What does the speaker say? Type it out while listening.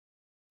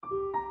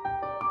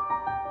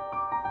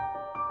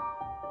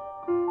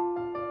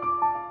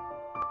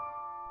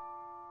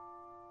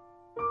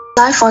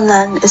life on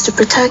land is to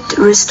protect,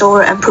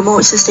 restore, and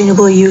promote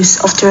sustainable use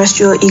of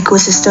terrestrial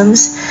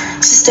ecosystems,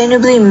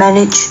 sustainably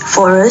manage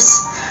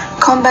forests,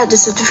 combat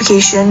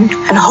desertification,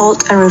 and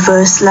halt and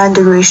reverse land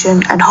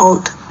degradation and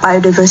halt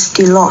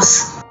biodiversity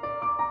loss.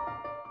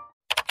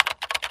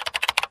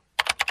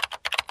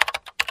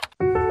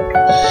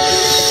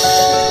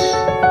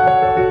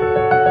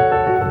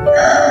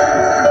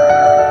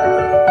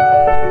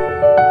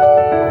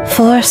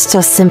 Forests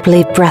are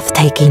simply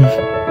breathtaking.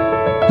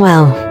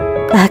 Well,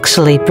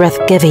 actually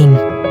breath-giving.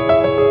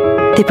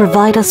 They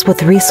provide us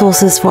with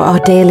resources for our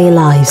daily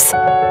lives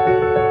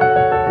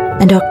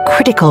and are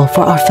critical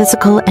for our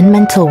physical and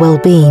mental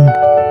well-being.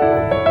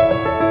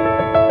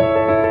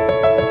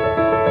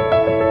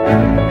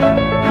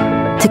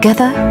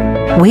 Together,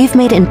 we've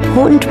made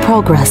important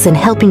progress in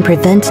helping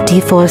prevent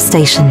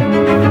deforestation.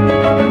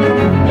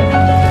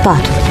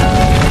 But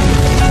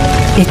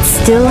it's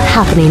still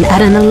happening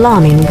at an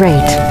alarming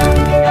rate,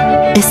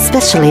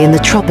 especially in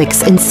the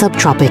tropics and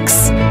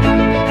subtropics.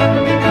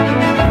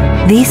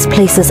 These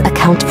places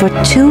account for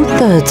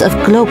 2/3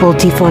 of global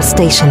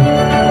deforestation.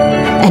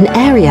 An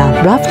area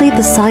roughly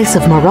the size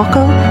of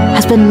Morocco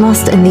has been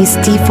lost in these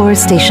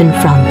deforestation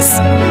fronts.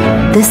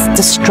 This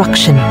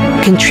destruction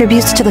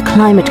contributes to the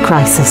climate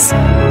crisis,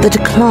 the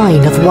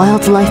decline of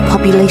wildlife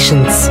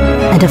populations,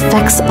 and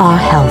affects our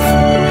health.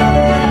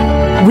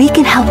 We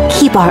can help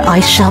keep our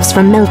ice shelves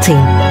from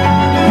melting.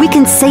 We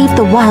can save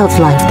the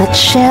wildlife that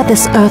share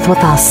this earth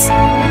with us.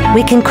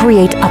 We can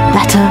create a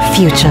better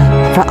future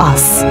for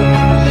us.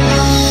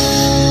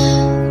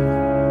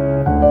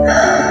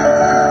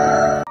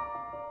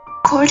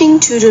 According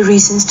to the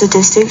recent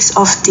statistics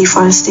of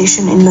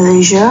deforestation in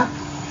Malaysia,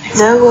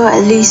 there were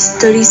at least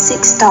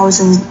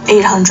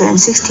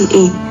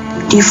 36,868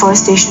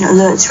 deforestation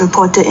alerts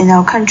reported in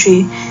our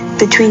country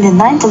between the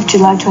 9th of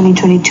July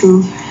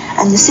 2022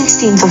 and the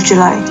 16th of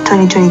July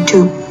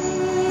 2022,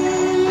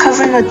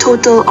 covering a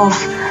total of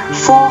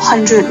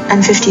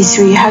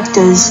 453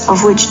 hectares,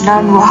 of which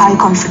none were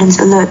high-confidence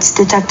alerts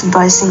detected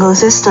by a single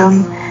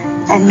system,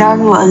 and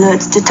none were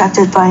alerts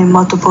detected by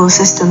multiple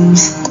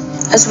systems.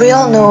 As we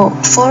all know,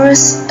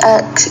 forests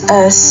act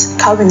as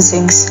carbon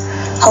sinks,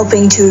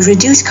 helping to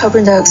reduce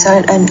carbon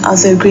dioxide and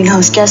other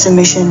greenhouse gas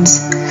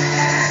emissions.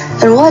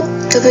 And what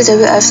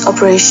WWF's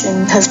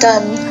operation have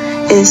done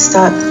is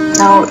that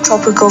now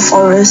tropical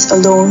forests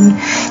alone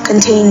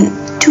contain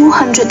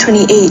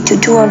 228 to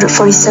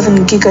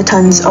 247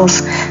 gigatons of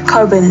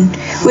carbon,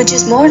 which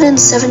is more than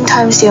 7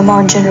 times the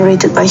amount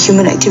generated by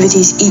human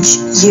activities each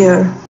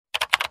year.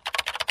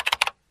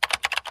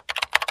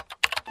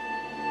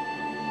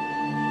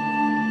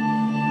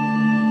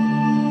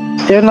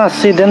 Eu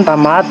nasci dentro da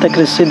mata,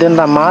 cresci dentro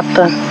da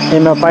mata e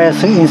meu pai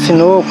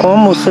ensinou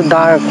como se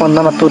dá quando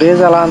a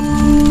natureza ela...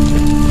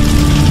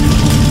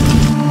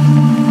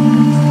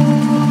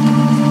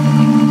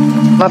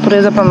 A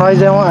natureza para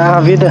nós é a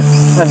vida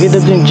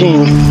do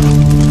índio.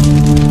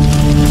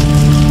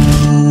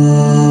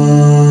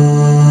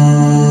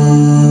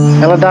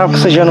 Ela dá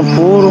oxigênio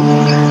puro,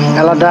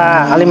 ela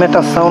dá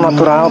alimentação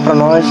natural para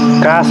nós,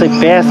 caça e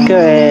pesca,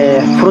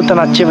 fruta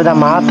nativa da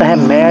mata,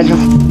 remédio.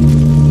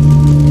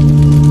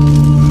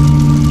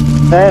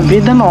 É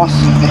vida nossa,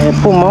 é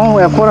pulmão,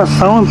 é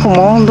coração e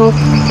pulmão do...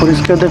 Por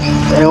isso que eu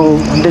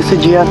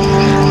decidi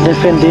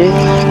defender.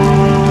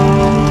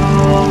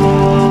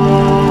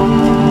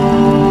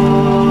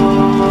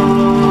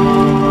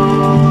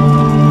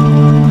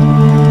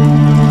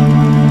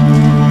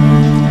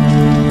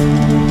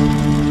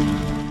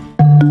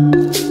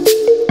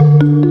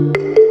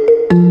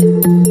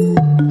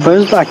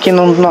 Aqui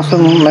no nosso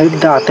meio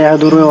da terra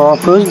do Uruguai,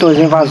 foi os dois,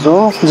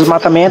 invasor,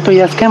 desmatamento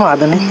e as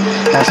queimadas, né?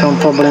 Esse é um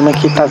problema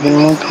que está vindo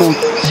muito,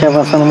 se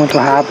avançando muito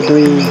rápido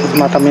e os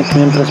desmatamentos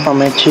mesmo,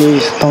 principalmente,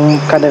 estão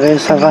cada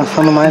vez se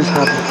avançando mais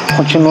rápido.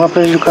 Continua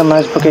prejudicando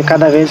nós, porque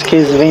cada vez que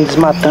eles vêm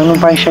desmatando,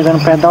 vai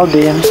chegando perto da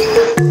aldeia, né?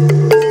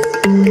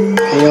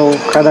 Eu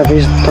cada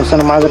vez estou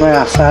sendo mais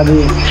ameaçado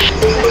e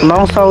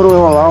não só o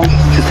Uruguai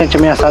se sente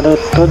ameaçado,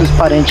 todos os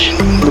parentes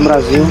do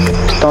Brasil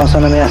estão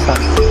sendo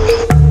ameaçados.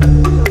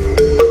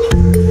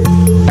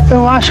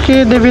 Eu acho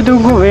que devido ao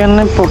governo,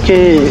 né?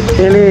 Porque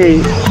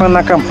ele, quando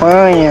na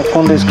campanha,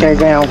 quando eles querem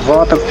ganhar um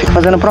voto, fica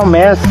fazendo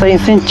promessa,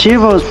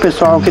 incentiva os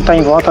pessoal que está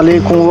em volta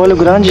ali com o olho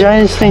grande, já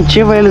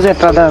incentiva eles a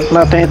entrar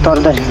no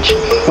território da gente.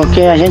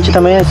 Porque a gente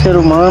também é ser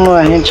humano,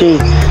 a gente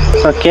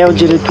só quer o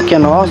direito que é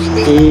nosso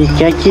e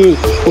quer que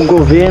o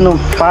governo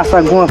faça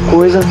alguma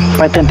coisa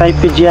para tentar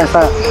impedir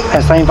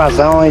essa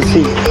invasão,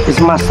 esse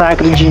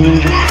massacre de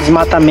índio,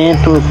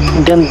 desmatamento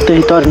dentro do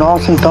território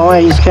nosso. Então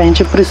é isso que a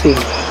gente precisa.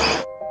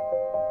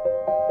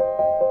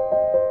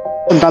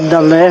 O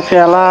WWF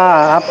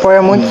ela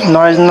apoia muito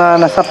nós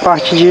nessa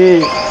parte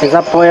de... Eles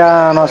apoiam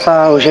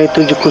o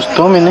jeito de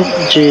costume, né?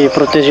 De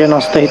proteger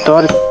nosso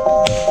território.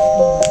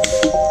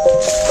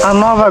 A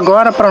nova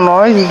agora para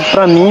nós,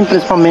 para mim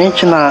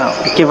principalmente,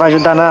 que vai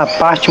ajudar na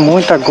parte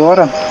muito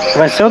agora,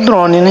 vai ser o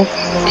drone, né?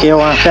 Que é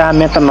uma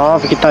ferramenta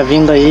nova que está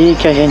vindo aí,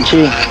 que a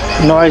gente,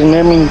 nós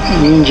mesmo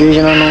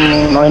indígenas,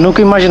 nós nunca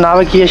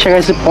imaginava que ia chegar a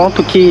esse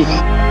ponto que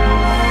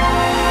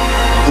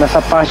Nessa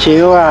parte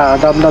aí a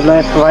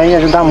WWF vai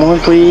ajudar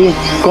muito e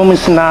como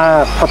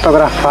ensinar a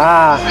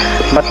fotografar,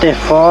 bater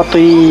foto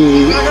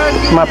e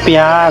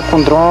mapear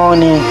com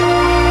drone.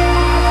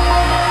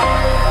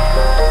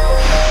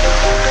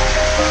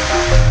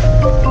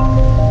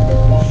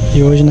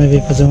 E hoje nós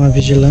veio fazer uma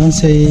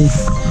vigilância e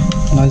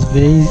nós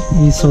veio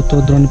e soltou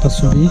o drone para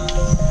subir.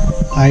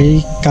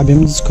 Aí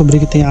acabamos de descobrir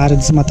que tem a área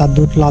desmatada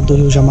do outro lado do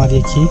rio Jamari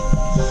aqui,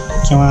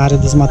 que é uma área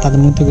desmatada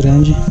muito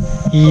grande.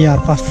 E a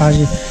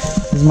passagem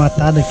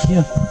desmatada aqui,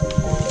 ó,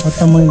 olha o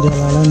tamanho dela,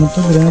 ela é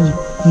muito grande,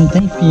 não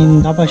tem fim,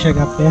 não dá para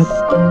chegar perto.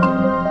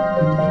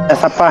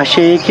 Essa parte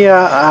aí que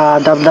a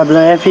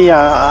WWF,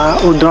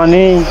 o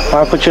drone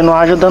vai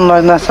continuar ajudando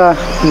nós nessa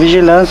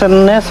vigilância,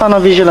 não é só na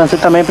vigilância,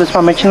 também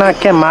principalmente na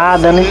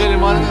queimada, né?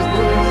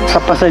 Essa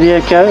parceria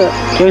aqui,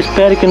 que eu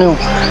espero que não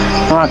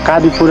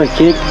acabe por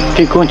aqui,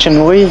 que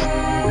continue.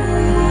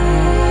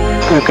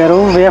 Eu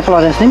quero ver a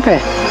floresta em pé.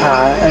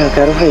 Eu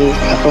quero ver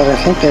a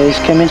floresta em pé,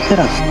 isso que é a minha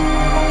esperança.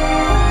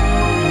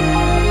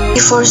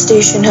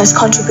 Deforestation has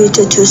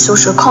contributed to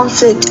social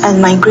conflict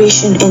and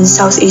migration in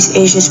Southeast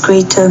Asia's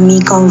greater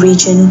Mekong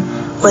region,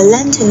 where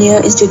land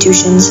tenure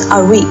institutions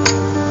are weak,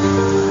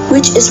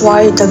 which is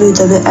why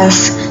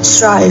WWF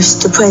strives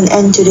to put an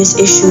end to this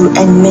issue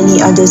and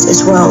many others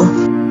as well.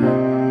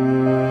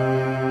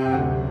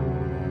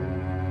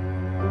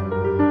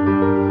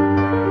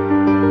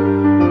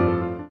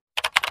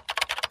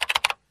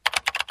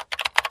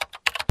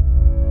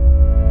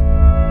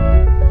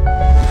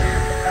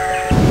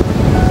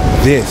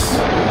 This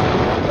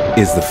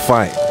is the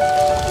fight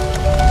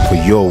for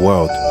your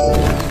world.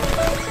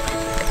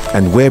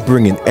 And we're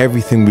bringing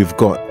everything we've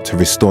got to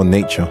restore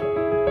nature.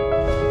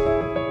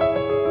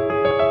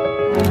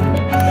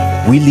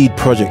 We lead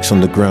projects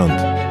on the ground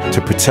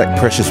to protect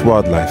precious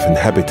wildlife and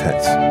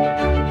habitats.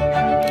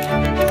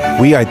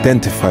 We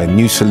identify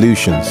new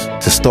solutions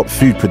to stop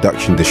food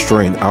production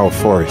destroying our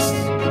forests.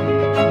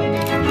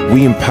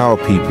 We empower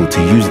people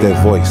to use their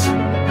voice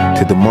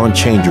to demand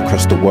change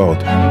across the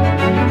world.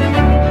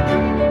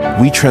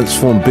 We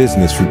transform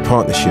business through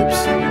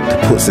partnerships to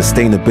put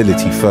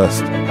sustainability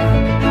first.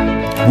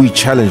 We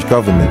challenge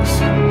governments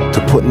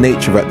to put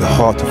nature at the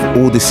heart of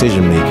all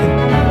decision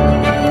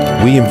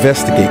making. We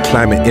investigate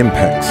climate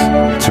impacts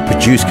to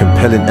produce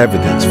compelling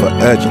evidence for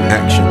urgent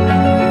action.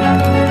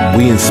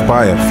 We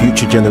inspire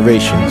future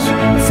generations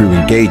through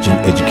engaging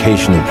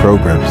educational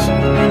programs.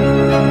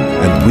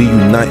 And we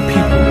unite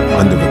people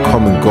under a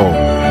common goal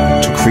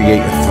to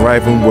create a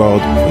thriving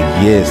world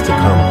for years to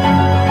come.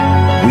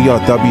 We are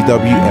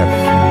WWF,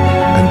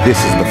 and this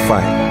is the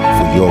fight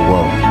for your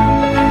world.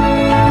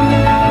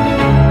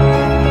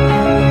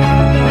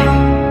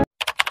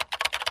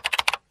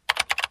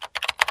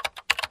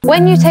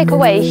 When you take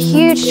away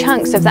huge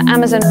chunks of the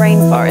Amazon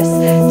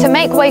rainforest to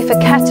make way for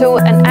cattle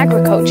and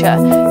agriculture,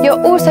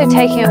 you're also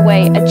taking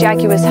away a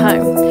jaguar's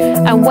home.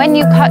 And when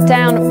you cut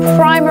down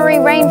primary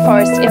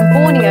rainforest in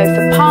Borneo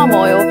for palm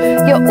oil,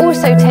 you're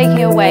also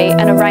taking away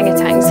an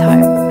orangutan's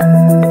home.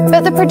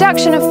 But the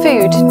production of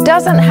food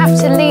doesn't have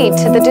to lead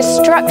to the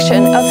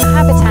destruction of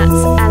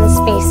habitats and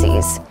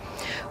species.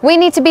 We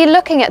need to be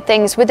looking at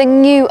things with a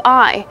new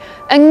eye,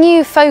 a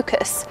new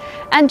focus.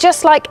 And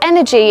just like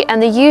energy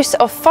and the use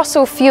of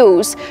fossil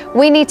fuels,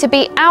 we need to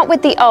be out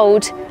with the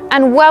old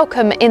and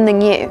welcome in the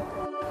new.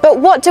 But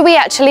what do we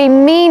actually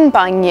mean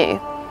by new?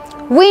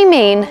 We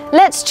mean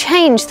let's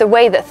change the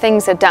way that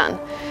things are done.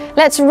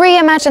 Let's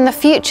reimagine the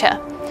future.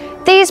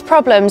 These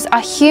problems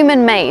are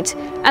human-made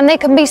and they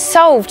can be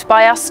solved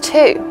by us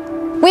too.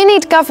 We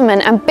need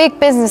government and big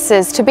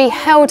businesses to be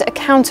held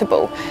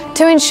accountable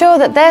to ensure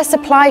that their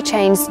supply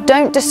chains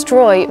don't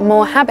destroy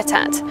more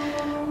habitat.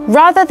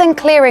 Rather than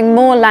clearing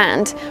more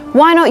land,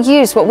 why not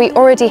use what we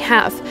already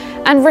have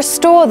and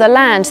restore the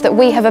land that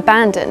we have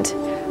abandoned?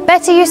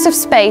 Better use of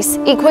space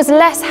equals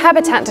less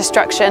habitat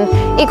destruction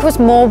equals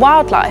more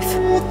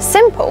wildlife.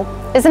 Simple,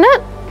 isn't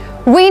it?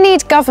 We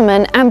need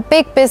government and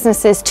big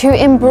businesses to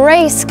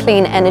embrace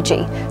clean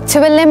energy,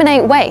 to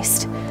eliminate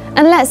waste,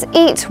 and let's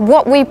eat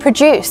what we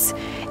produce.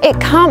 It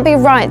can't be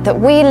right that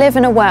we live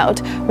in a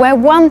world where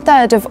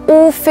 1/3 of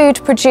all food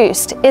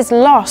produced is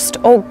lost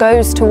or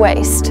goes to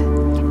waste.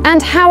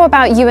 And how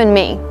about you and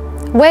me?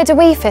 Where do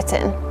we fit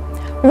in?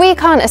 We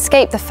can't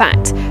escape the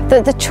fact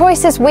that the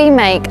choices we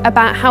make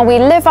about how we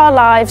live our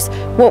lives,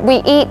 what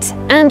we eat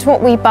and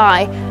what we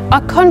buy are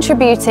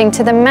contributing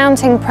to the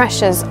mounting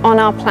pressures on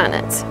our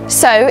planet.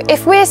 So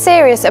if we're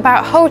serious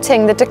about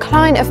halting the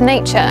decline of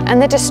nature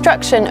and the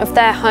destruction of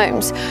their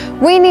homes,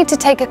 we need to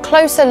take a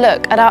closer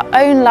look at our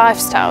own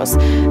lifestyles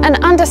and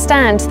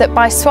understand that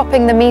by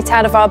swapping the meat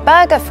out of our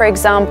burger, for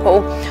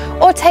example,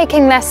 or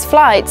taking less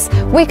flights,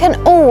 we can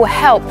all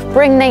help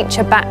bring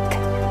nature back.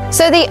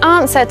 So the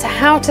answer to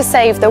how to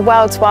save the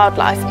world's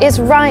wildlife is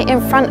right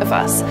in front of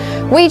us.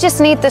 We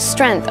just need the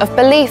strength of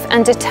belief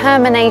and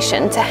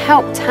determination to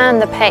help turn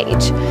the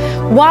page.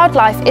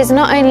 Wildlife is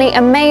not only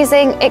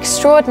amazing,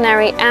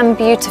 extraordinary and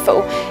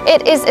beautiful,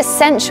 it is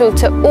essential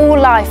to all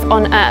life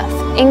on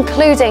Earth,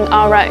 including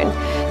our own.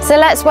 So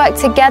let's work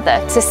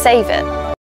together to save it.